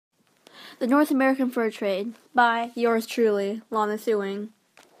The North American Fur Trade by yours truly, Lana Sewing.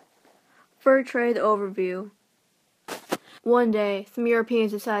 Fur Trade Overview. One day, some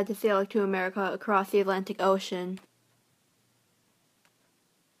Europeans decided to sail to America across the Atlantic Ocean.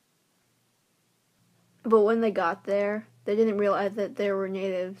 But when they got there, they didn't realize that they were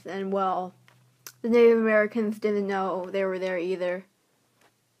natives, and well, the Native Americans didn't know they were there either.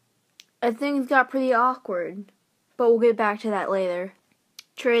 And things got pretty awkward, but we'll get back to that later.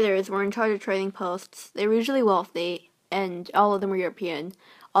 Traders were in charge of trading posts. They were usually wealthy, and all of them were European.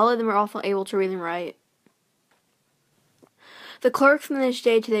 All of them were also able to read and write. The clerks managed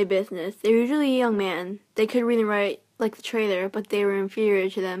day-to-day business. They were usually a young man. They could read and write like the trader, but they were inferior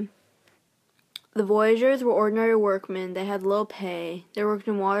to them. The voyageurs were ordinary workmen. They had low pay. They worked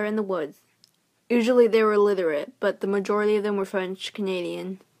in water and the woods. Usually they were illiterate, but the majority of them were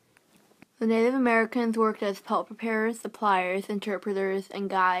French-Canadian. The Native Americans worked as pelt preparers, suppliers, interpreters, and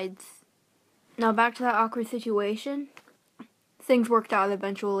guides. Now back to that awkward situation. Things worked out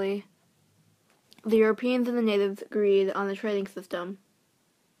eventually. The Europeans and the natives agreed on the trading system.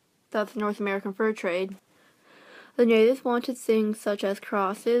 That's the North American Fur Trade. The natives wanted things such as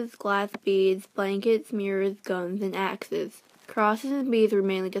crosses, glass beads, blankets, mirrors, guns, and axes. Crosses and beads were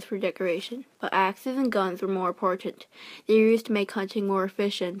mainly just for decoration, but axes and guns were more important. They were used to make hunting more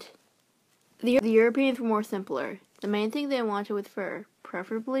efficient. The Europeans were more simpler. The main thing they wanted was fur,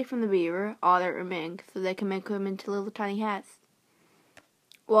 preferably from the beaver, otter, or mink, so they could make them into little tiny hats.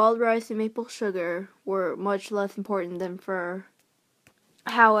 Wild rice and maple sugar were much less important than fur.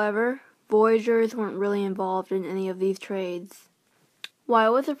 However, voyageurs weren't really involved in any of these trades. Why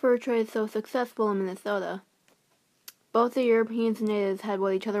was the fur trade so successful in Minnesota? Both the Europeans and natives had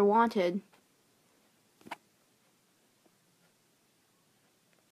what each other wanted.